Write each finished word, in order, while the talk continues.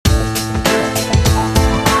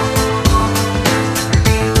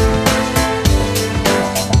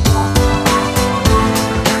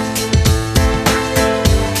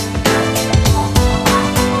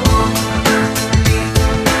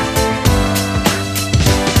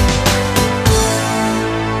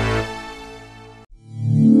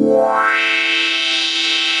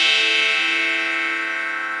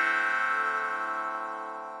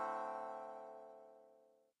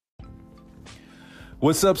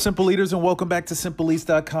What's up, Simple Eaters, and welcome back to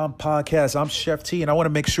SimpleEats.com podcast. I'm Chef T, and I want to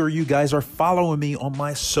make sure you guys are following me on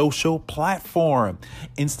my social platform.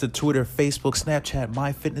 Insta, Twitter, Facebook, Snapchat,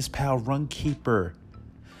 MyFitnessPal, Runkeeper,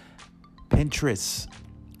 Pinterest,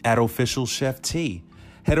 @OfficialChefT.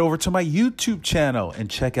 Head over to my YouTube channel and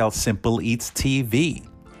check out Simple Eats TV.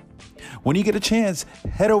 When you get a chance,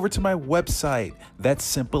 head over to my website. That's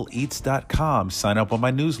SimpleEats.com. Sign up on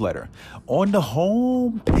my newsletter. On the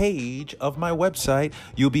home page of my website,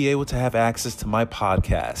 you'll be able to have access to my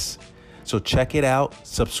podcasts. So check it out,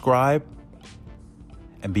 subscribe,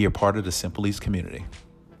 and be a part of the Simple Eats community.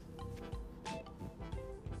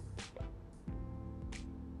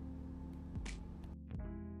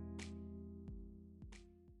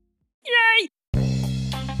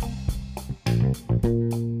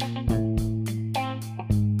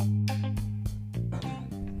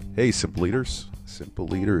 Hey, Simple Eaters,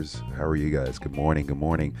 how are you guys? Good morning.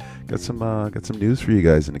 Got some news for you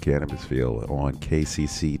guys in the cannabis field on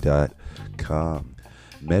KCC.com.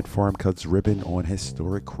 MedFarm cuts ribbon on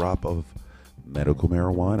historic crop of medical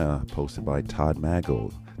marijuana, posted by Todd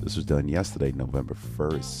Magel. This was done yesterday, November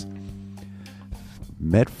 1st.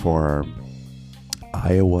 MedFarm,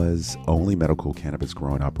 Iowa's only medical cannabis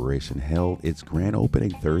growing operation, held its grand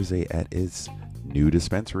opening Thursday at its new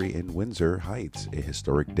dispensary in Windsor Heights, a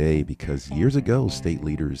historic day because years ago, state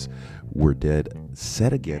leaders were dead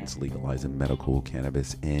set against legalizing medical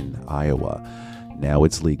cannabis in Iowa. Now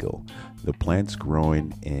it's legal. The plant's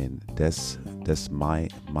growing in Des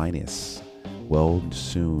Moines will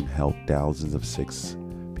soon help thousands of sick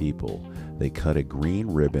people. They cut a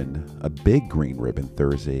big green ribbon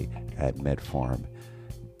Thursday at MedFarm,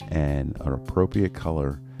 and an appropriate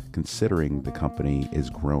color considering the company is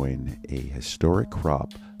growing a historic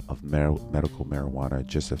crop of medical marijuana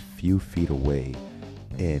just a few feet away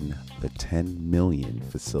in the 10 million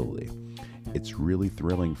facility. It's really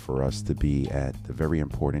thrilling for us to be at the very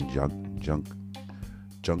important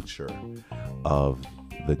juncture of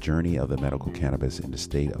the journey of the medical cannabis in the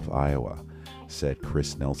state of Iowa, said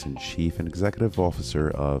Chris Nelson, Chief and Executive Officer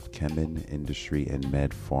of Kemin Industry and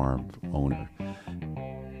MedFarm owner.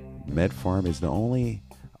 MedFarm is the only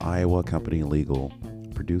Iowa company legal,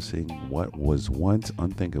 producing what was once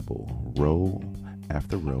unthinkable, row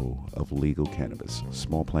after row of legal cannabis.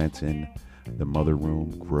 Small plants in the mother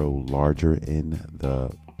room grow larger in the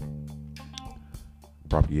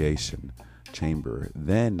propagation chamber,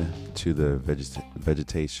 then to the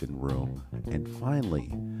vegetation room, and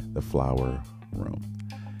finally the flower room.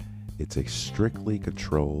 It's a strictly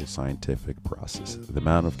controlled scientific process. The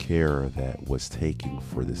amount of care that was taken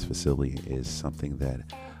for this facility is something that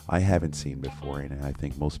I haven't seen before, and I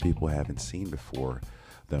think most people haven't seen before.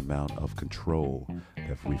 The amount of control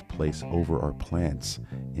that we've placed over our plants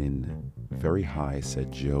in very high,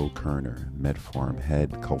 said Joe Kerner, MedFarm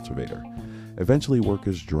head cultivator. Eventually,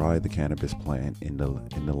 workers dry the cannabis plant in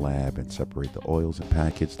the lab and separate the oils and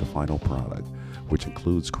package the final product, which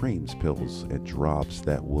includes creams, pills, and drops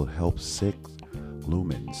that will help sick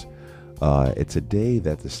lumens. It's a day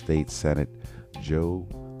that the state Senate Joe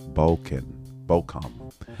Bolcom,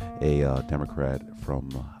 a Democrat from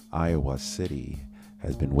Iowa City,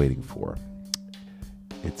 has been waiting for.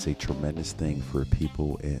 It's a tremendous thing for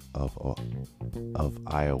people of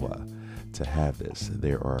Iowa to have this.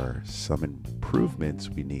 There are some improvements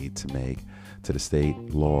we need to make to the state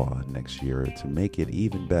law next year to make it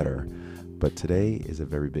even better. But today is a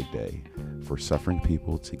very big day for suffering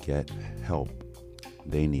people to get help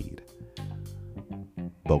they need,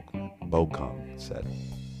 Bolcom said.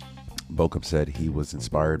 Bolcom said he was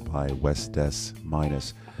inspired by West Des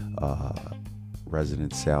Moines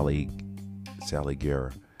resident Sally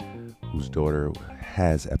Guerra, whose daughter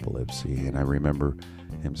has epilepsy. And I remember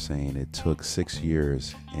him saying it took 6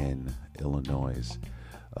 years in Illinois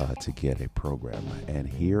to get a program. And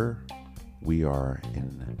here we are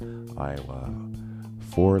in Iowa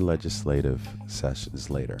 4 legislative sessions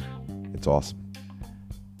later. It's awesome,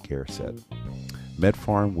 Guerra said.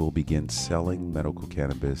 MedFarm will begin selling medical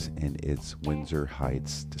cannabis in its Windsor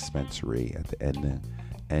Heights dispensary at the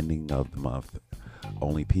ending of the month.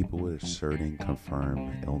 Only people with certain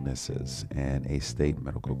confirmed illnesses and a state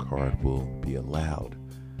medical card will be allowed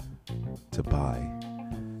to buy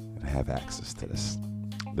and have access to this.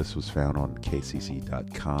 This was found on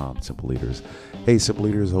KCC.com, Simple Eaters. Hey, Simple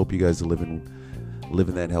Eaters, hope you guys are living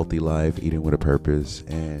that healthy life, eating with a purpose,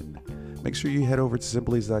 and make sure you head over to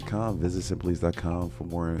SimpleEats.com. Visit SimpleEats.com for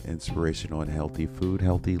more inspiration on healthy food,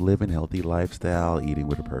 healthy living, healthy lifestyle, eating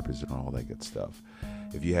with a purpose, and all that good stuff.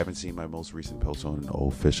 If you haven't seen my most recent post on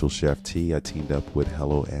Official Chef T, I teamed up with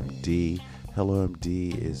Hello MD. Hello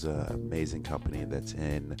MD is an amazing company that's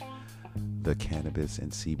in the cannabis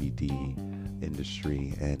and CBD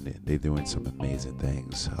industry, and they're doing some amazing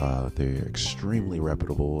things. They're extremely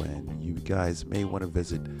reputable, and you guys may want to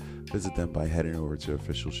visit them by heading over to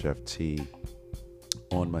Official Chef T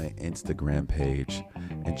on my Instagram page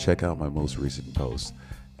and check out my most recent post.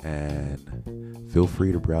 And feel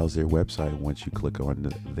free to browse their website once you click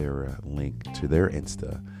on their link to their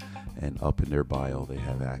Insta. And up in their bio, they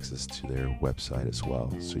have access to their website as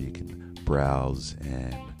well. So you can browse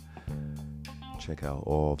and check out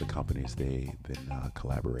all the companies they've been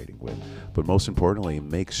collaborating with. But most importantly,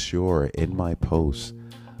 make sure in my posts,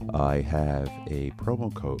 I have a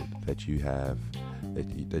promo code that you have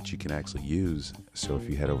that you can actually use. So if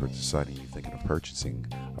you head over to site and you're thinking of purchasing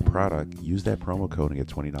a product, use that promo code and get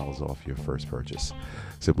 $20 off your first purchase.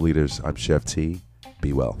 Simple Eaters, I'm Chef T.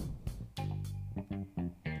 Be well.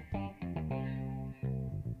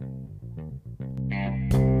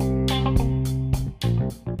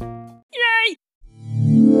 Yay!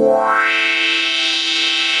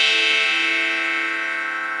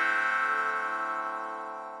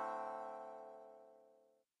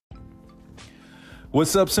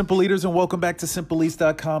 What's up, Simple Eaters, and welcome back to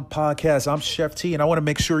SimpleEats.com podcast. I'm Chef T, and I want to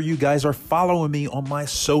make sure you guys are following me on my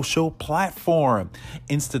social platform.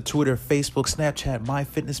 Insta, Twitter, Facebook, Snapchat,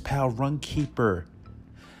 MyFitnessPal, Runkeeper,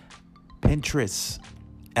 Pinterest,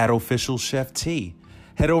 @OfficialChefT.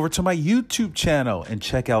 Head over to my YouTube channel and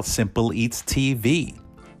check out Simple Eats TV.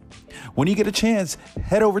 When you get a chance,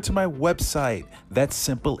 head over to my website. That's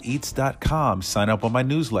SimpleEats.com. Sign up on my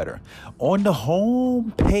newsletter. On the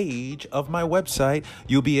home page of my website,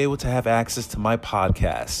 you'll be able to have access to my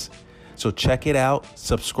podcasts. So check it out,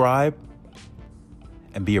 subscribe,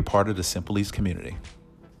 and be a part of the Simple Eats community.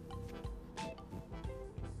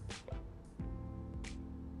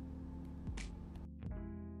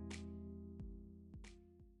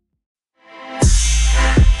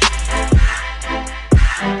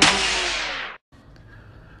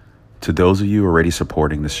 To those of you already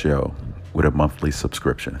supporting the show with a monthly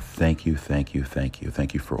subscription, thank you, thank you, thank you.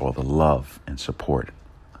 Thank you for all the love and support.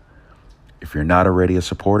 If you're not already a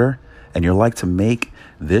supporter and you'd like to make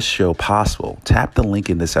this show possible, tap the link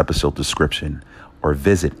in this episode description or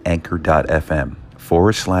visit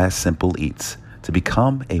anchor.fm/Simple Eats to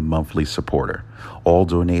become a monthly supporter. All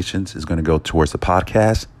donations is going to go towards the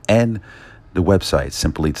podcast and the website,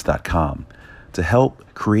 SimpleEats.com, to help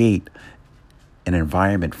create an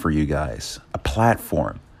environment for you guys, a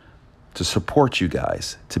platform to support you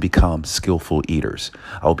guys to become skillful eaters.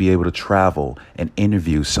 I'll be able to travel and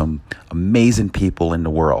interview some amazing people in the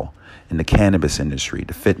world, in the cannabis industry,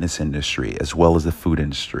 the fitness industry, as well as the food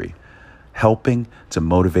industry, helping to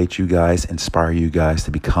motivate you guys, inspire you guys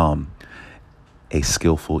to become a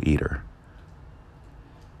skillful eater,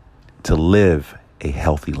 to live a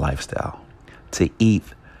healthy lifestyle, to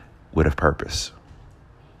eat with a purpose.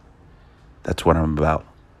 That's what I'm about.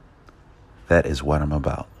 That is what I'm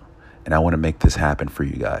about. And I want to make this happen for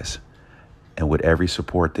you guys. And with every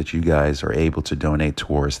support that you guys are able to donate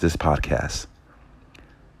towards this podcast,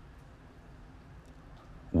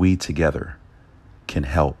 we together can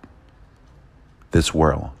help this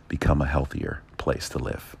world become a healthier place to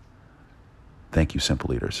live. Thank you,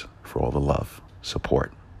 Simple Eaters, for all the love,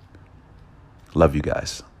 support. Love you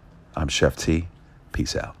guys. I'm Chef T.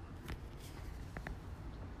 Peace out.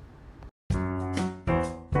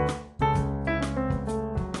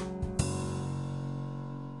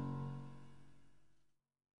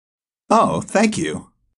 Oh, thank you.